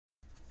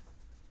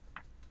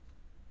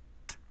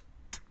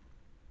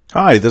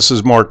Hi, this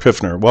is Mark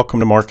Piffner. Welcome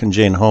to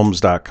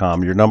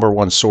markandjanehomes.com, your number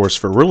one source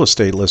for real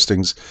estate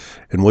listings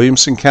in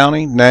Williamson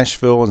County,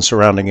 Nashville, and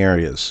surrounding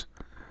areas.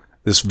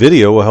 This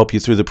video will help you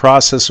through the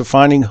process of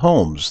finding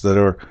homes that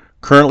are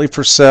currently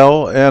for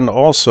sale and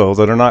also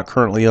that are not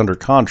currently under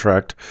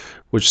contract,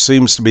 which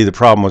seems to be the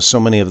problem with so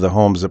many of the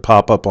homes that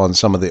pop up on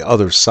some of the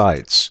other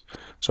sites.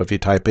 So if you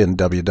type in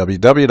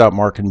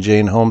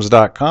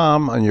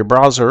www.markandjanehomes.com on your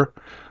browser,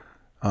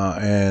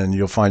 and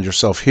you'll find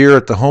yourself here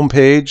at the home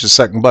page, the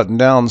second button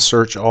down,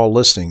 search all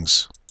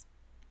listings.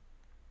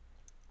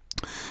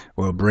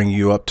 We'll bring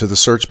you up to the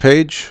search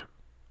page.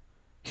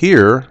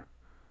 Here,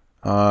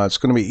 it's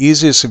going to be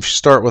easiest if you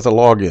start with a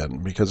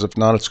login, because if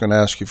not, it's going to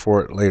ask you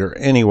for it later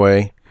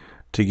anyway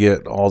to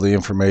get all the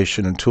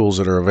information and tools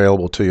that are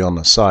available to you on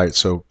the site.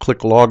 So click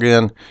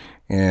login,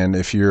 and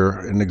if you're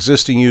an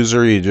existing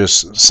user, you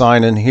just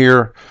sign in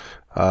here.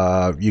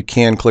 You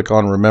can click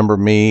on Remember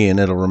Me, and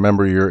it'll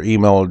remember your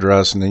email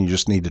address, and then you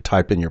just need to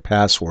type in your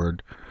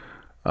password.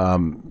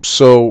 But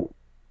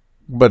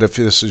if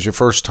this is your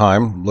first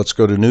time, let's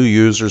go to New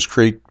Users,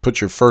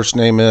 put your first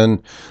name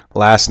in,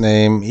 last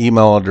name,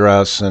 email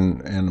address,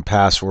 and a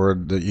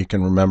password that you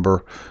can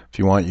remember. If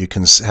you want, you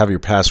can have your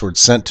password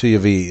sent to you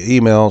via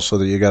email so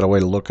that you got a way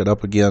to look it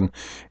up again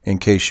in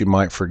case you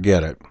might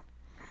forget it.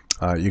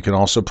 You can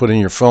also put in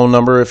your phone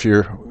number if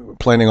you're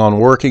planning on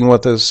working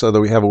with us so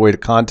that we have a way to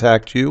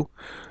contact you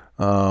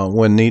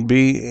when need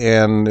be.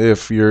 And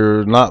if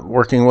you're not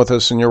working with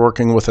us and you're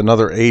working with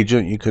another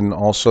agent, you can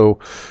also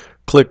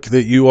click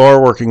that you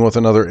are working with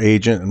another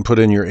agent and put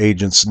in your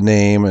agent's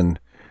name, and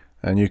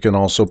you can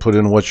also put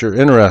in what you're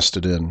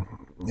interested in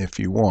if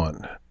you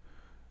want.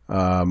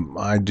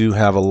 I do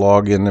have a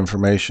login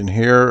information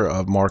here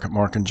of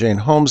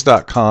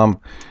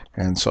markandjanehomes.com,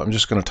 and so I'm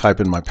just going to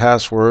type in my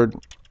password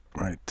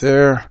right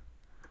there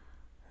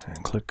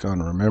and click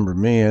on Remember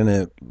Me, and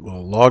it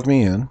will log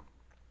me in.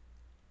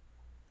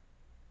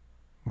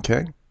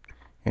 Okay,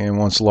 and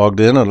once logged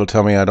in, it'll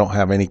tell me I don't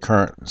have any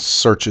current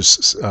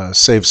searches,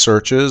 saved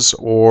searches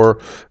or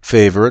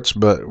favorites,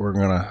 but we're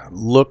going to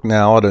look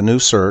now at a new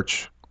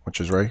search, which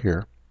is right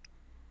here,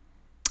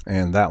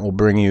 and that will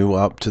bring you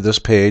up to this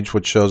page,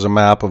 which shows a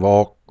map of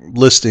all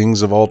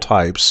listings of all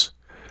types.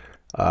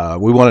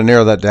 We want to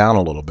narrow that down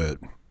a little bit.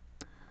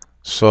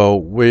 So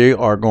we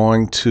are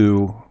going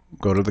to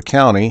go to the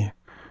county.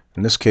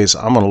 In this case,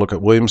 I'm going to look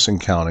at Williamson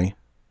County,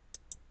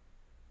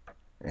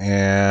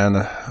 and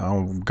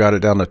I've got it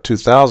down to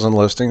 2,000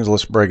 listings.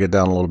 Let's break it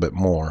down a little bit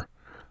more.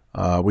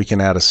 We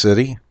can add a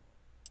city.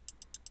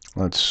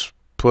 Let's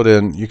put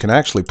in, you can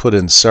actually put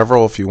in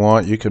several if you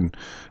want. You can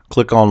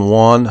click on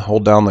one,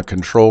 hold down the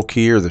control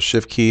key or the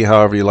shift key,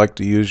 however you like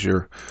to use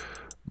your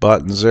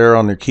buttons there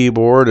on your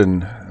keyboard,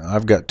 and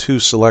I've got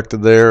 2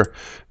 selected there.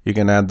 You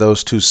can add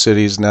those 2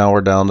 cities. Now we're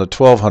down to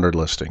 1,200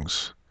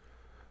 listings.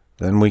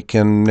 Then we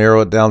can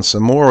narrow it down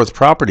some more with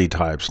property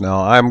types.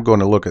 Now I'm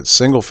going to look at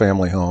single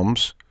family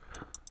homes,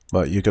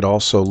 but you could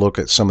also look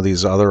at some of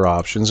these other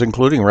options,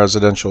 including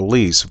residential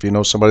lease. If you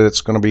know somebody that's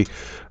going to be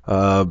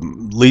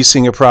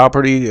leasing a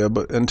property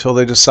until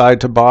they decide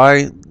to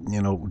buy,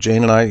 you know,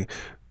 Jane and I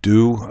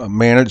do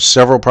manage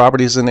several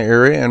properties in the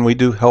area, and we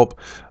do help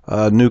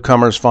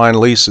newcomers find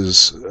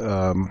leases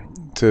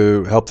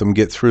to help them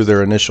get through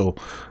their initial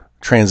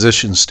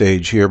transition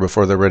stage here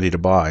before they're ready to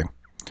buy.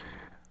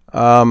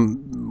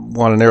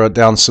 Want to narrow it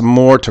down some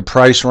more to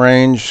price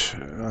range,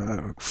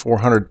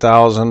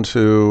 400,000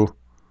 to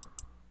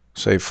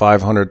say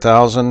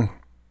 500,000,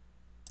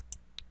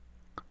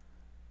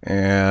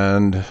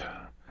 and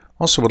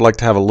also would like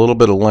to have a little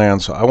bit of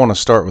land, so I want to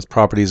start with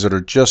properties that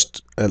are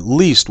just at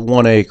least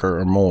 1 acre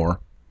or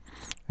more.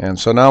 And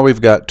so now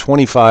we've got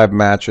 25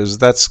 matches.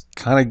 That's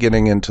kind of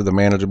getting into the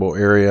manageable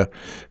area.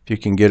 If you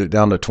can get it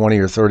down to 20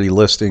 or 30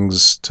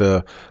 listings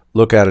to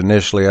look at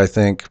initially, I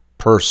think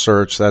per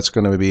search, that's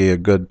going to be a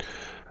good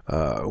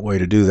way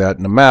to do that.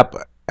 And the map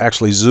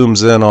actually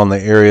zooms in on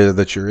the area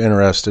that you're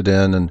interested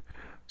in, and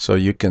so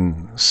you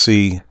can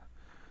see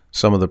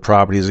some of the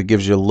properties. It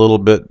gives you a little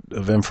bit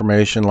of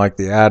information like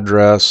the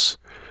address,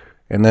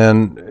 and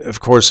then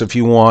of course if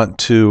you want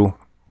to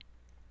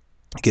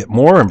get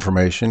more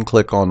information,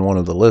 click on one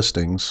of the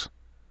listings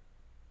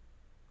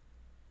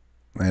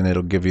and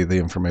it'll give you the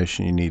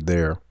information you need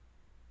there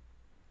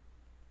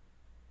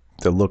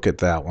to look at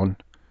that one.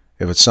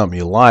 If it's something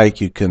you like,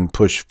 you can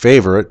push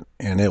favorite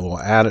and it will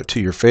add it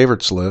to your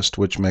favorites list,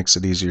 which makes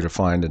it easier to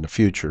find in the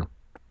future.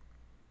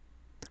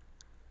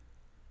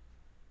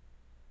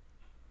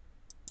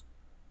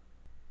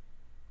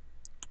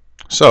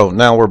 So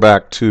now we're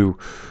back to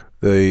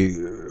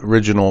the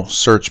original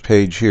search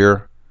page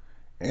here,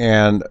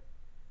 and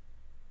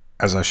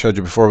as I showed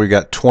you before, we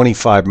got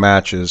 25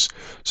 matches.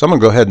 So I'm going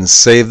to go ahead and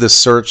save this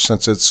search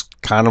since it's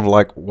kind of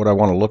like what I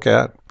want to look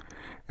at.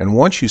 And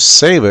once you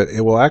save it, it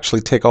will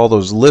actually take all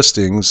those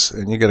listings,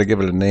 and you got to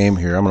give it a name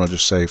here. I'm going to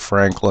just say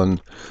Franklin,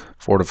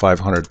 400,000 to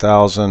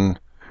 500,000.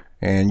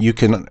 And you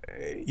can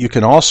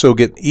also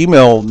get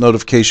email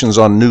notifications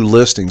on new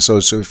listings. So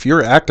if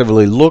you're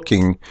actively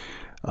looking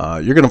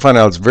You're going to find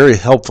out it's very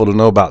helpful to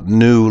know about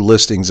new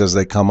listings as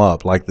they come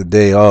up, like the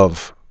day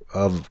of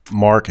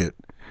market.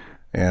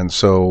 And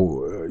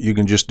so you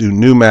can just do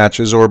new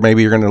matches, or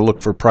maybe you're going to look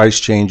for price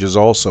changes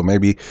also.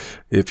 Maybe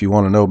if you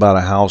want to know about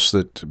a house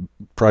that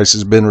price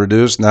has been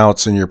reduced, now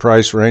it's in your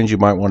price range, you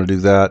might want to do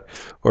that.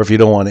 Or if you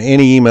don't want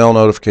any email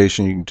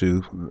notification, you can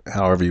do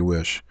however you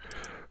wish.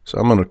 So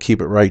I'm going to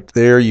keep it right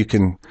there. You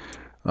can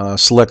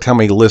select how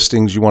many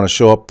listings you want to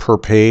show up per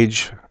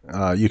page.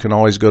 You can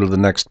always go to the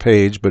next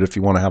page, but if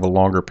you want to have a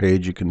longer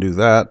page, you can do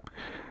that.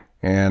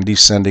 And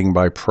descending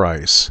by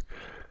price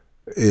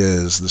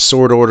is the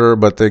sort order,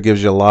 but that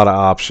gives you a lot of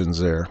options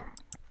there.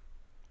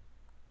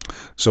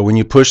 So when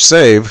you push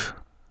save,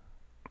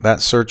 that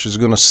search is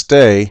going to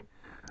stay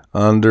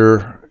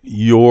under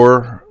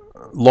your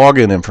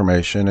login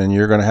information, and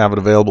you're going to have it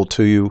available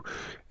to you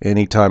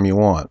anytime you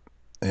want.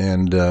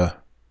 And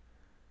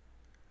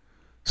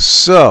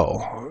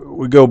so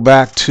we go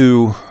back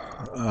to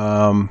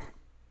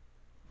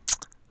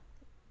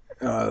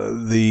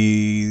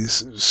the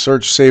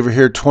search saver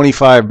here,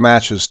 25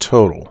 matches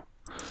total.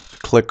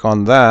 Click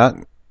on that,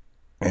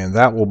 and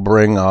that will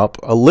bring up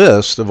a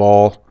list of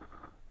all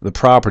the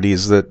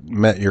properties that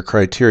met your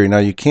criteria. Now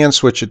you can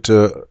switch it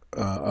to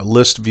a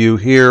list view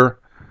here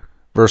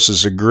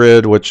versus a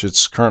grid, which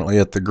it's currently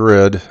at the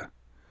grid.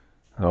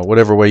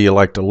 Whatever way you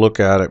like to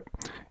look at it.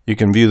 You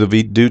can view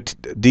the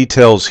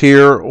details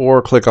here,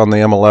 or click on the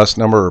MLS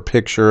number or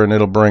picture, and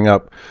it'll bring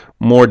up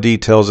more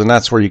details, and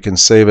that's where you can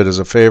save it as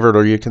a favorite,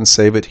 or you can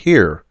save it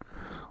here.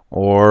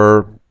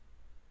 Or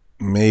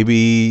maybe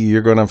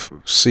you're going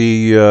to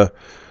see a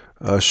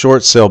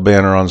short sale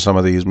banner on some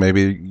of these.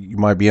 Maybe you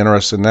might be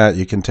interested in that.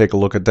 You can take a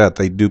look at that.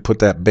 They do put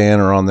that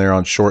banner on there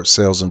on short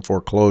sales and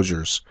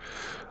foreclosures.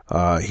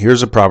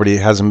 Here's a property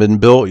that hasn't been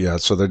built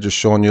yet, so they're just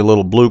showing you a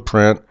little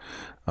blueprint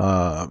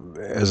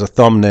as a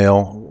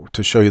thumbnail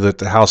to show you that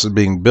the house is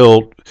being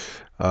built,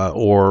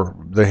 or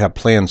they have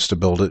plans to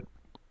build it.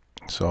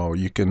 So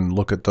you can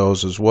look at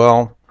those as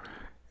well.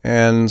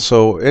 And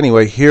so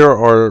anyway, here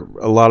are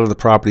a lot of the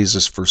properties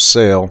is for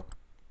sale.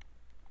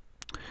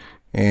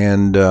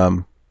 And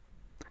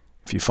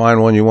if you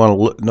find one you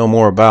want to know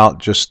more about,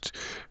 just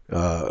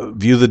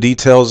view the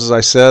details, as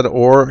I said,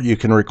 or you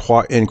can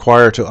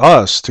inquire to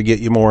us to get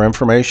you more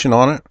information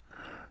on it,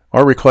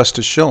 or request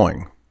a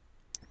showing.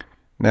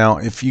 Now,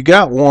 if you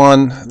got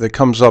one that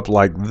comes up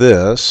like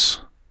this,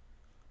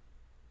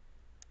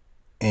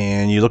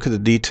 and you look at the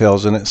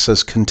details and it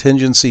says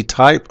contingency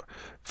type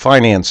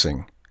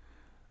financing,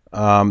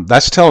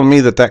 that's telling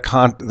me that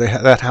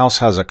that house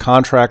has a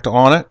contract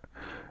on it.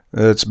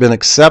 It's been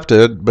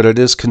accepted, but it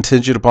is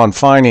contingent upon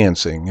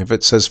financing. If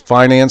it says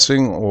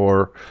financing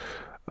or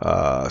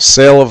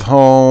sale of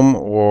home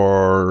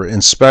or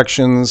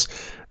inspections,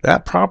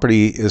 that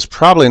property is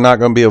probably not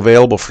going to be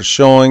available for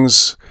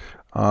showings.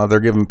 They're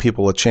giving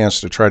people a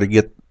chance to try to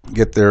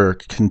get their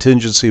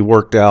contingency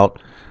worked out.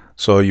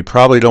 So you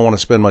probably don't want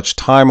to spend much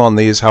time on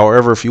these.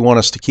 However, if you want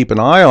us to keep an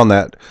eye on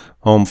that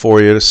home for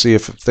you to see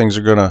if things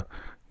are going to,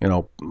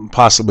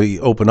 possibly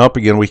open up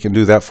again, we can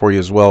do that for you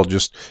as well.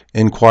 Just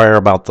inquire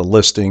about the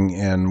listing,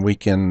 and we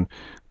can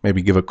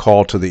maybe give a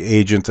call to the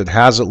agent that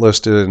has it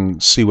listed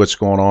and see what's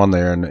going on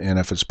there, and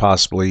if it's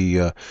possibly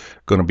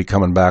going to be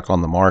coming back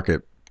on the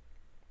market.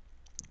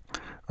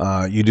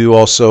 You do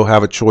also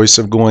have a choice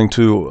of going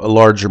to a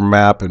larger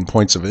map and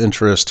points of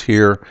interest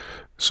here,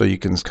 so you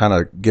can kind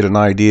of get an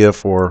idea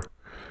for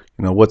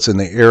what's in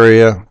the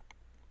area.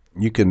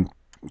 You can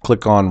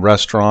click on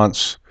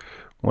restaurants,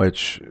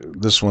 which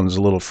this one's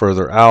a little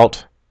further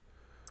out,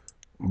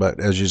 but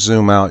as you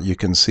zoom out you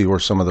can see where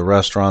some of the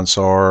restaurants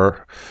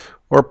are,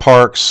 or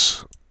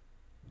parks,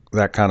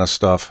 that kind of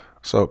stuff.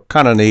 So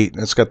kind of neat.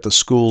 It's got the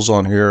schools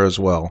on here as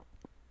well.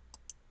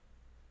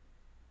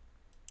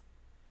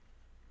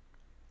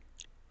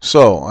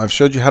 So I've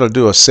showed you how to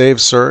do a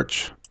save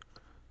search.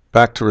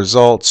 Back to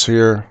results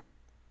here,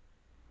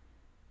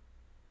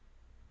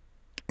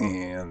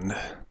 and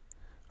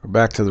we're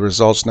back to the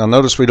results. Now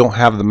notice we don't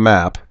have the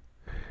map,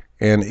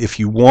 and if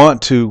you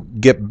want to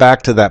get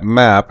back to that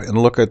map and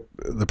look at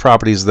the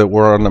properties that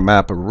were on the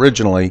map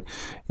originally, you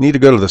need to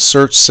go to the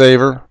search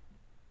saver,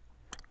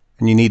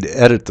 and you need to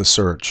edit the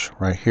search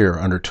right here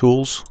under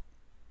tools.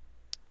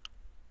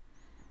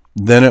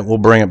 Then it will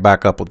bring it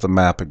back up with the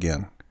map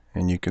again,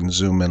 and you can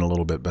zoom in a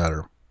little bit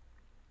better.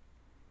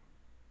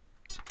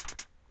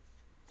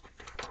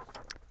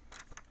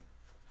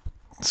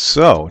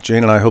 So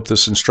Jane and I hope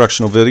this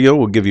instructional video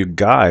will give you a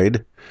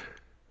guide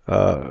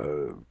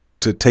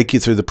to take you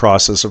through the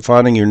process of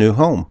finding your new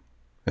home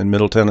in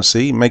Middle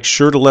Tennessee. Make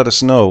sure to let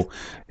us know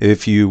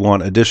if you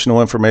want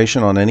additional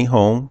information on any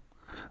home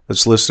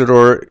that's listed,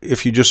 or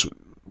if you just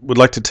would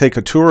like to take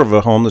a tour of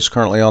a home that's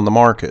currently on the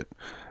market.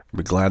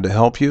 We'd be glad to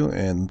help you,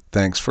 and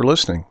thanks for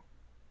listening.